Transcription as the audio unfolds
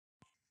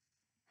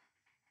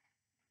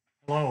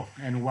Hello,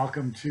 and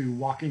welcome to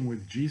Walking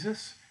with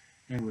Jesus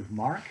and with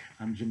Mark.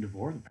 I'm Jim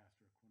Devore, the pastor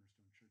of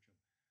Cornerstone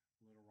Church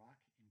of Littlerock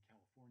in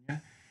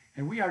California.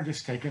 And we are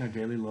just taking a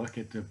daily look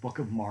at the book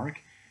of Mark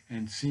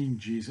and seeing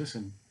Jesus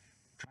and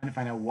trying to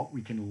find out what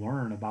we can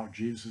learn about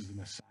Jesus as the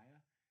Messiah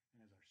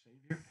and as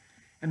our Savior.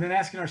 And then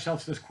asking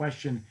ourselves this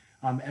question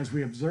as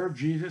we observe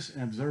Jesus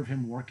and observe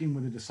him working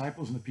with the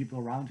disciples and the people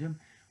around him,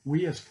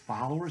 we as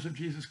followers of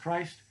Jesus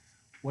Christ,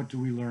 what do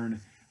we learn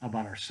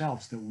about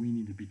ourselves that we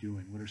need to be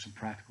doing? What are some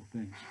practical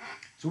things?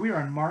 So we are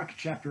in Mark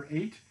chapter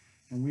 8,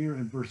 and we are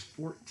in verse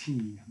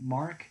 14.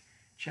 Mark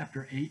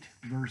chapter 8,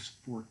 verse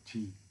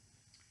 14.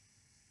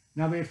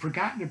 Now they had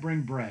forgotten to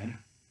bring bread,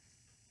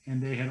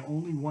 and they had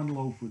only one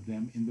loaf with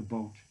them in the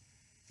boat.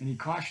 And he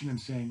cautioned them,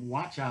 saying,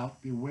 Watch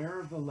out,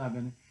 beware of the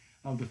leaven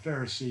of the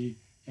Pharisee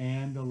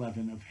and the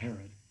leaven of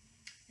Herod.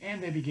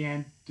 And they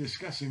began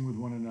discussing with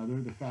one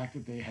another the fact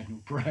that they had no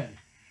bread.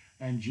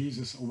 And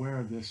Jesus, aware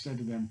of this, said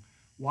to them,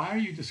 Why are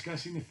you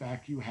discussing the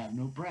fact you have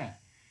no bread?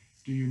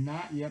 Do you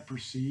not yet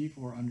perceive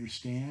or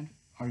understand?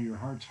 Are your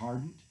hearts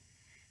hardened?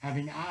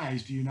 Having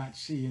eyes, do you not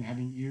see? And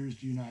having ears,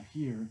 do you not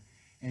hear?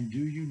 And do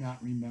you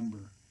not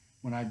remember?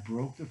 When I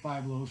broke the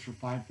 5 loaves for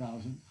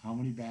 5,000, how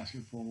many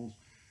basketfuls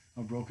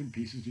of broken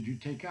pieces did you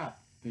take up?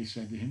 They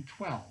said to him,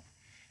 12.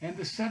 And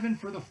the 7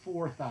 for the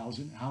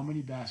 4,000, how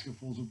many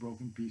basketfuls of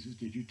broken pieces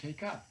did you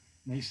take up?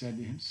 And they said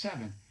to him,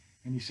 7.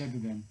 And he said to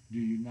them, Do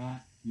you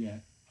not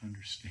yet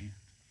understand?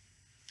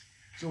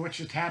 So what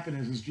just happened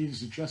is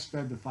Jesus had just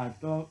fed the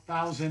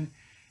 5,000,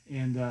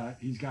 and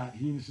he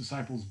and his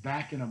disciples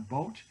back in a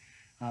boat.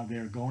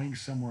 They're going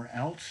somewhere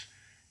else,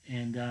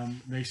 and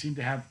they seem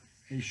to have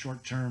a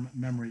short-term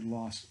memory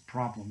loss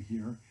problem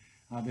here.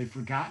 They've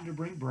forgotten to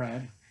bring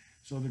bread,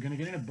 so they're going to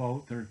get in a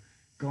boat. They're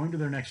going to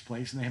their next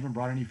place, and they haven't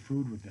brought any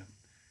food with them.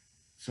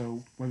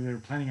 So whether they were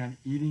planning on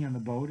eating on the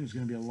boat, it was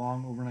going to be a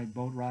long overnight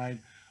boat ride,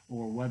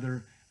 or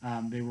whether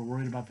they were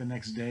worried about the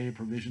next day,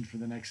 provisions for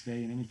the next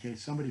day. In any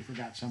case, somebody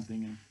forgot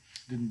something and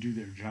didn't do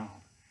their job.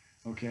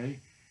 Okay?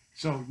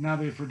 So now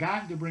they've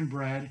forgotten to bring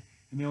bread,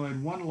 and they only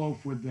had one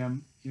loaf with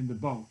them in the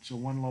boat. So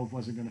one loaf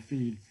wasn't going to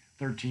feed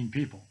 13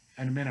 people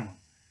at a minimum.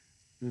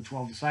 The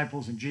 12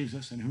 disciples and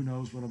Jesus, and who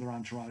knows what other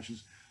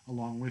entourages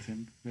along with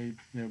him.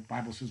 The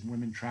Bible says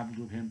women traveled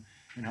with him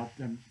and helped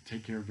them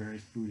take care of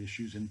various food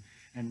issues, and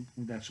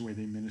that's the way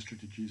they ministered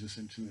to Jesus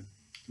and to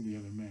the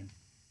other men,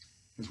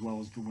 as well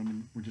as the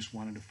women were just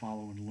wanted to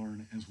follow and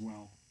learn as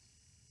well.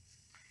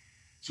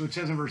 So it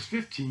says in verse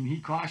 15, he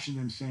cautioned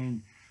them,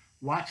 saying,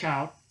 Watch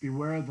out,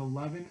 beware of the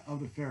leaven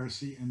of the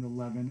Pharisee and the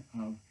leaven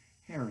of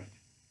Herod.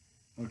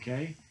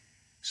 Okay?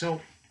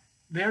 So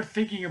they're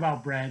thinking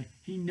about bread.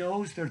 He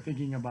knows they're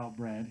thinking about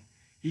bread.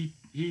 He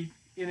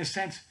in a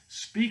sense,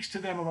 speaks to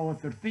them about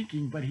what they're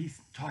thinking, but he's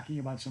talking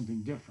about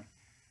something different.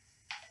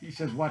 He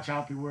says, Watch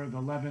out, beware of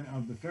the leaven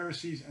of the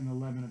Pharisees and the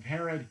leaven of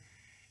Herod.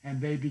 And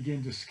they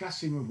begin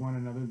discussing with one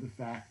another the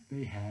fact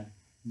they had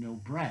no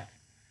bread.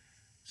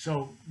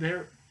 So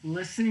they're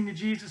listening to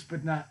Jesus,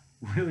 but not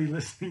really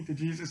listening to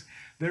Jesus.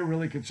 They're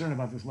really concerned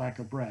about this lack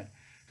of bread.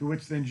 To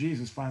which then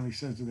Jesus finally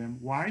says to them,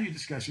 Why are you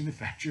discussing the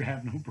fact you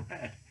have no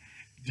bread?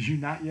 Do you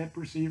not yet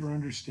perceive or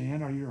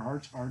understand? Are your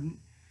hearts hardened?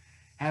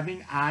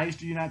 Having eyes,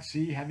 do you not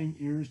see? Having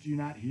ears, do you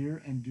not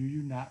hear? And do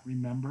you not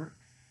remember?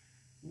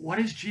 What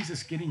is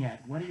Jesus getting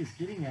at? What he is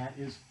getting at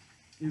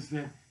is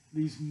that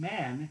these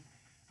men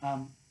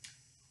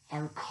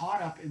are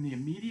caught up in the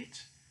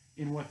immediate,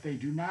 in what they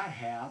do not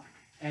have,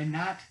 and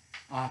not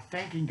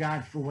thanking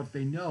God for what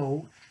they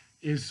know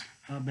is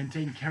been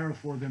taken care of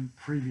for them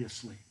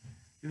previously.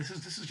 This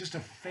is just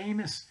a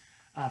famous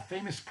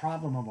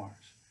problem of ours.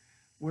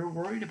 We're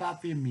worried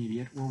about the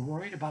immediate, we're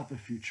worried about the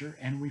future,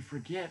 and we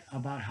forget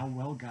about how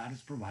well God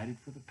has provided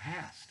for the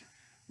past.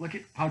 Look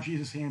at how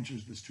Jesus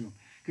answers this to him.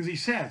 Because he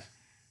says,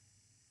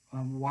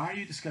 Why are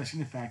you discussing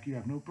the fact you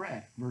have no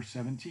bread? Verse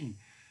 17.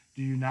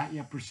 Do you not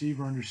yet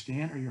perceive or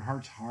understand? Are your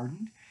hearts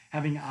hardened?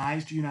 Having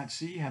eyes, do you not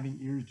see? Having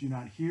ears, do you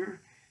not hear?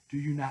 Do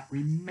you not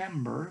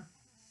remember?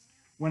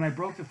 When I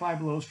broke the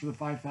 5 loaves for the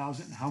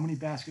 5,000, how many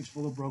baskets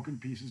full of broken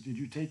pieces did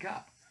you take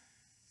up?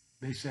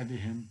 They said to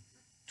him,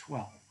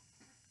 12.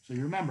 So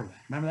you remember that.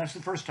 Remember, that's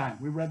the first time.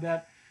 We read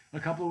that a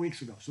couple of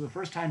weeks ago. So the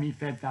first time he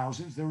fed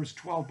thousands, there was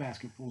 12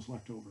 basketfuls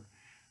left over.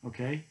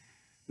 Okay?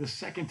 The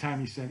second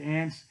time he said,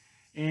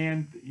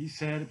 and he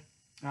said,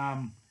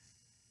 and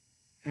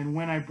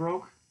when I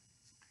broke,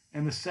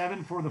 and the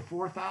 7 for the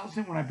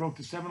 4,000, when I broke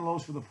the 7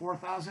 loaves for the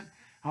 4,000,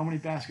 how many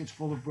baskets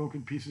full of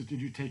broken pieces did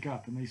you take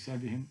up? And they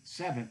said to him,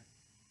 7.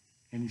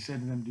 And he said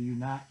to them, Do you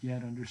not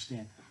yet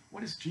understand?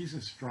 What is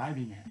Jesus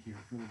driving at here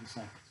for the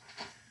disciples?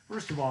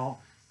 First of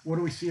all, what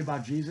do we see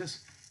about Jesus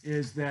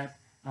is that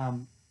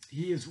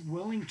he is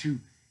willing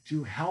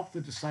to help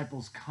the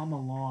disciples come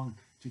along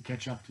to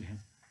catch up to him.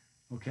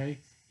 Okay?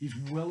 He's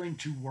willing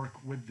to work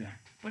with them.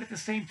 But at the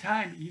same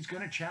time, he's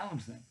going to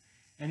challenge them.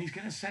 And he's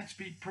going to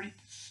be pretty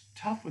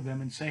tough with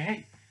them and say,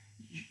 hey,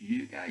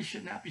 you guys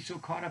should not be so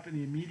caught up in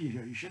the immediate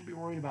here. You shouldn't be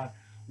worried about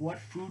what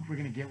food we're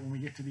going to get when we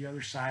get to the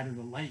other side of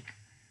the lake.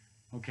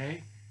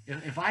 Okay?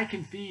 If I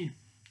can feed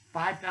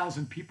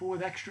 5,000 people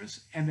with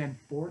extras and then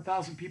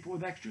 4,000 people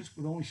with extras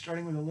with only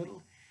starting with a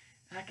little,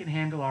 that can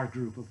handle our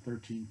group of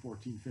 13,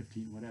 14,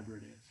 15, whatever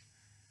it is.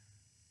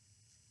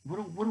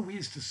 What do we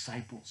as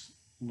disciples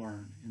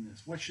learn in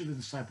this? What should the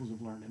disciples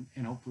have learned?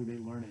 And hopefully they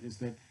learn it, is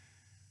that,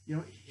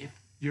 if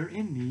you're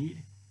in need,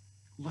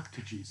 look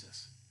to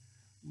Jesus.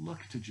 Look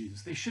to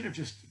Jesus. They should have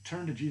just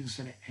turned to Jesus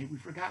and said, hey, we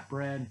forgot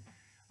bread.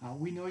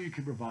 We know you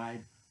can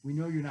provide. We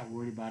know you're not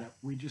worried about it.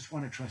 We just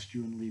want to trust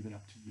you and leave it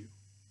up to you.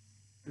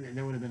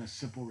 There would have been a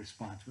simple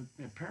response. But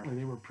apparently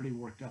they were pretty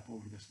worked up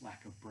over this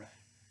lack of bread.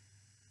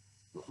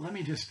 Let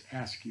me just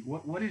ask you,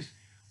 what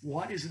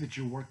is it that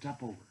you're worked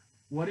up over?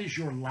 What is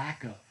your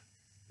lack of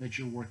that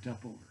you're worked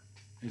up over?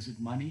 Is it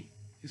money?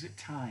 Is it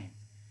time?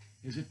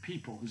 Is it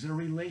people? Is it a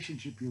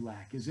relationship you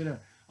lack? Is it an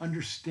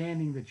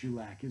understanding that you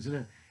lack? Is it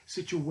a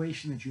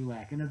situation that you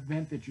lack? An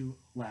event that you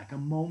lack? A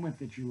moment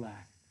that you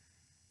lack?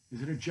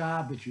 Is it a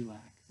job that you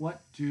lack?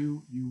 What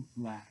do you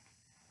lack?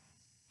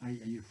 Are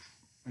you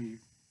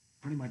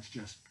pretty much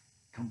just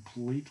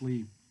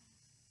completely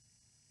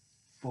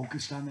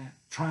focused on that,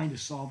 trying to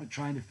solve it,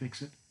 trying to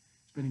fix it,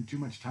 spending too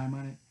much time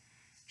on it?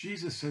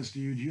 Jesus says to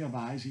you, do you have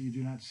eyes that you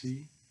do not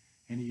see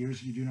and ears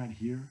that you do not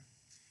hear?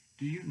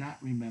 Do you not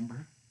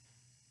remember?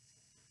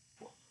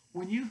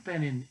 When you've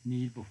been in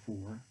need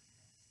before,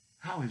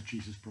 how has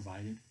Jesus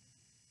provided?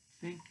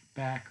 Think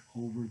back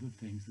over the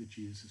things that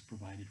Jesus has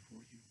provided for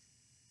you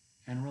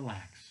and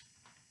relax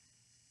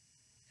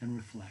and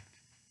reflect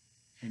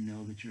and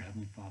know that your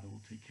Heavenly Father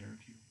will take care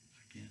of you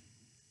again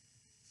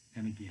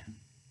and again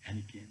and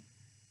again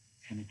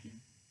and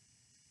again.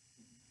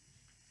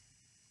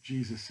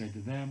 Jesus said to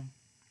them,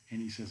 and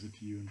he says it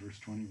to you in verse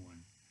 21,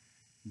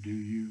 do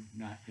you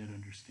not yet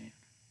understand?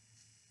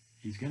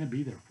 He's going to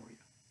be there for you.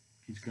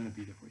 He's going to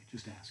be there for you.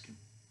 Just ask him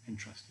and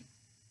trust him.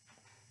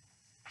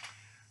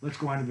 Let's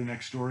go on to the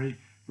next story.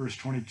 Verse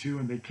 22,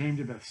 and they came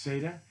to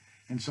Bethsaida,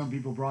 and some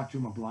people brought to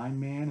him a blind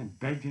man and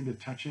begged him to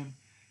touch him.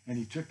 And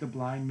he took the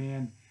blind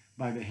man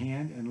by the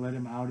hand and led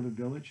him out of the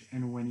village.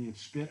 And when he had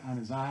spit on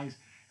his eyes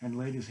and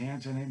laid his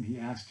hands on him, he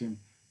asked him,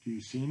 do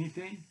you see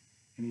anything?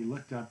 And he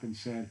looked up and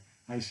said,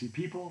 I see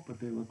people, but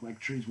they look like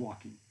trees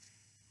walking.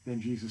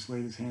 Then Jesus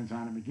laid his hands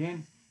on him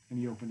again, and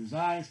he opened his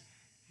eyes.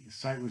 His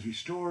sight was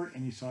restored,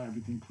 and he saw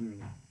everything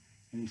clearly.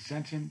 And he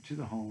sent him to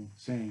the home,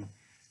 saying,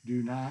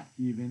 do not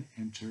even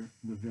enter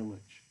the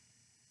village.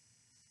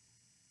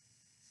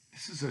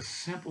 This is a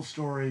simple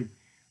story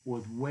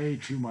with way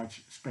too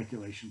much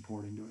speculation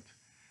poured into it.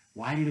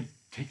 Why did it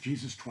take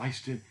Jesus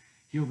twice to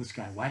heal this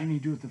guy? Why didn't he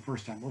do it the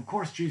first time? Well, of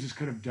course, Jesus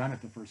could have done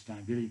it the first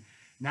time. Did he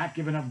not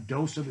give enough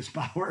dose of his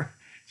power?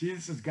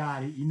 Jesus is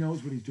God. He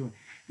knows what he's doing.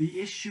 The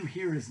issue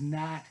here is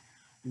not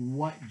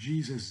what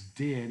Jesus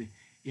did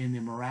in the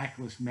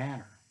miraculous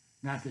manner.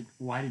 Not that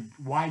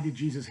why did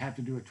Jesus have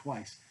to do it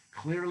twice?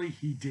 Clearly,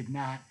 he did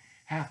not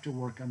have to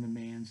work on the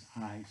man's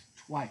eyes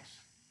twice.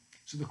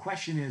 So the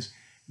question is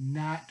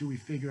not, do we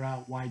figure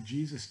out why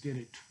Jesus did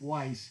it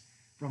twice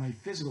from a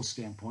physical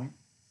standpoint?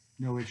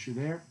 No issue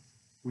there.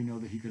 We know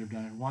that he could have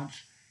done it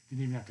once.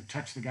 Didn't even have to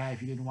touch the guy if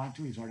he didn't want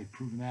to. He's already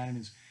proven that in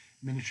his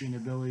ministry and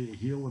ability to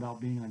heal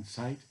without being on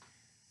sight.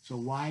 So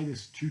why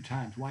this two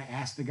times? Why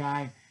ask the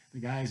guy?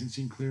 The guy hasn't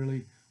seen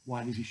clearly.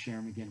 Why does he share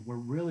him again? We're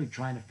really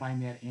trying to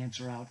find that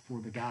answer out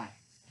for the guy.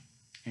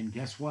 And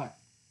guess what?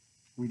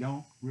 We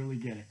don't really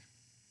get it.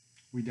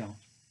 We don't.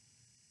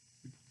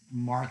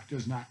 Mark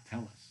does not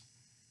tell us.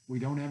 We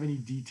don't have any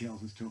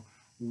details as to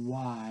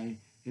why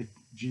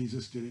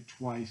Jesus did it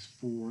twice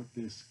for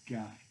this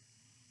guy.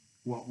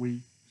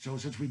 So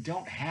since we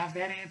don't have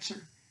that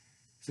answer,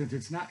 since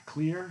it's not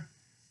clear,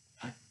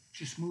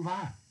 just move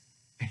on.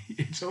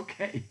 It's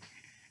okay.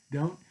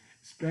 Don't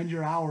spend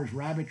your hours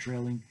rabbit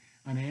trailing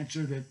an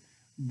answer that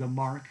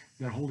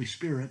that Holy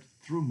Spirit,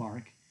 through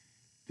Mark,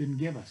 didn't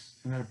give us.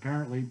 And that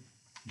apparently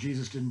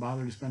Jesus didn't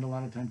bother to spend a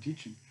lot of time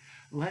teaching.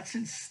 Let's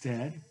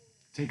instead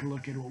take a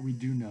look at what we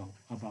do know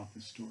about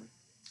this story.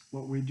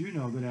 What we do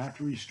know that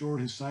after he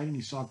restored his sight and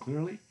he saw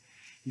clearly,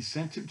 he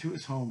sent him to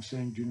his home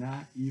saying, do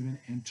not even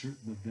enter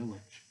the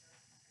village.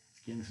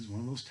 Again, this is one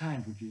of those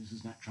times where Jesus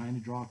is not trying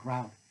to draw a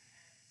crowd.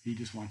 He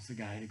just wants the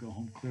guy to go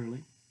home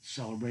clearly,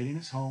 celebrate in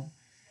his home,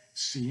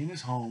 see in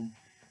his home,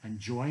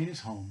 enjoy in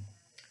his home.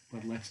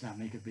 But let's not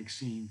make a big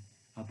scene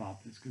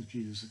about this, because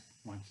Jesus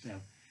wants to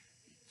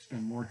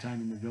spend more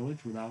time in the village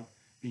without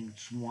being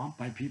swamped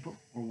by people,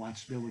 or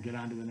wants to be able to get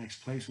on to the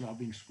next place without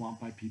being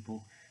swamped by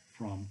people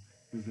from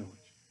the village.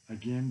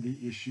 Again,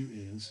 the issue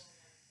is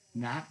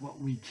not what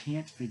we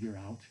can't figure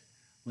out.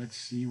 Let's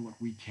see what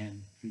we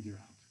can figure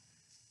out.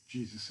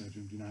 Jesus said to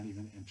him, do not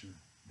even enter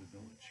the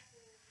village.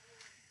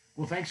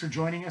 Well, thanks for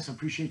joining us. I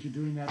appreciate you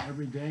doing that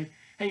every day.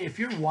 Hey, if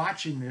you're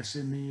watching this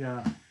in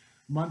the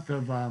month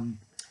of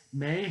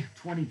May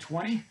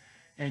 2020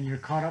 and you're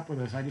caught up with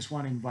us, I just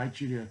want to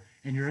invite you to,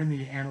 and you're in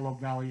the Antelope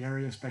Valley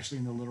area, especially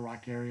in the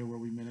Littlerock area where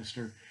we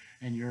minister,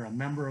 and you're a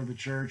member of the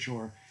church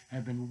or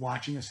have been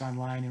watching us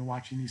online and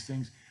watching these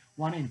things,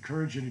 want to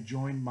encourage you to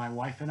join my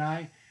wife and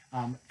I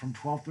from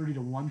 12:30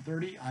 to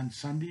 1:30 on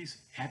Sundays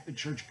at the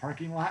church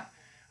parking lot.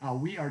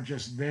 We are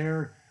just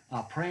there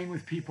praying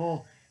with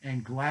people,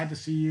 and glad to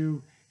see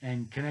you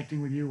and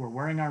connecting with you. We're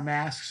wearing our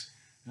masks.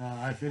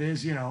 If it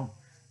is,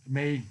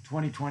 May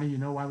 2020, you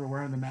know why we're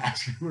wearing the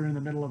mask. We're in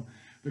the middle of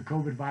the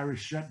COVID virus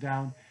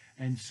shutdown.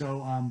 And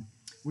so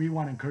we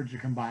want to encourage you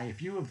to come by.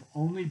 If you have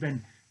only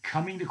been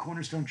coming to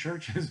Cornerstone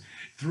Churches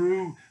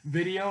through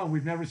video and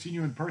we've never seen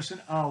you in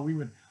person, we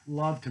would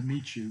love to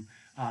meet you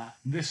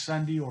this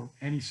Sunday or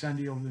any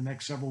Sunday over the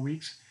next several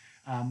weeks.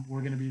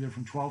 We're going to be there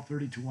from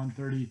 12:30 to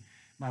 1:30,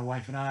 my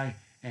wife and I.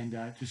 And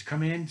just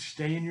come in,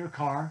 stay in your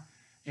car.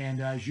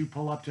 And as you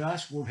pull up to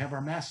us, we'll have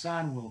our masks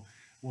on.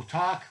 We'll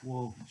talk.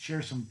 We'll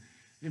share some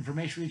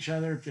information with each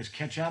other, just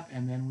catch up,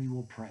 and then we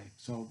will pray.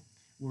 So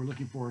we're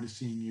looking forward to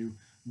seeing you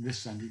this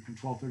Sunday from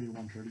 12:30 to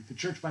 1:30. The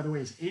church, by the way,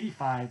 is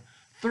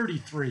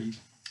 8533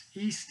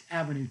 East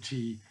Avenue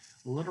T,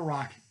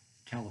 Littlerock,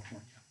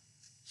 California.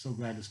 So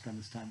glad to spend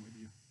this time with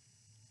you.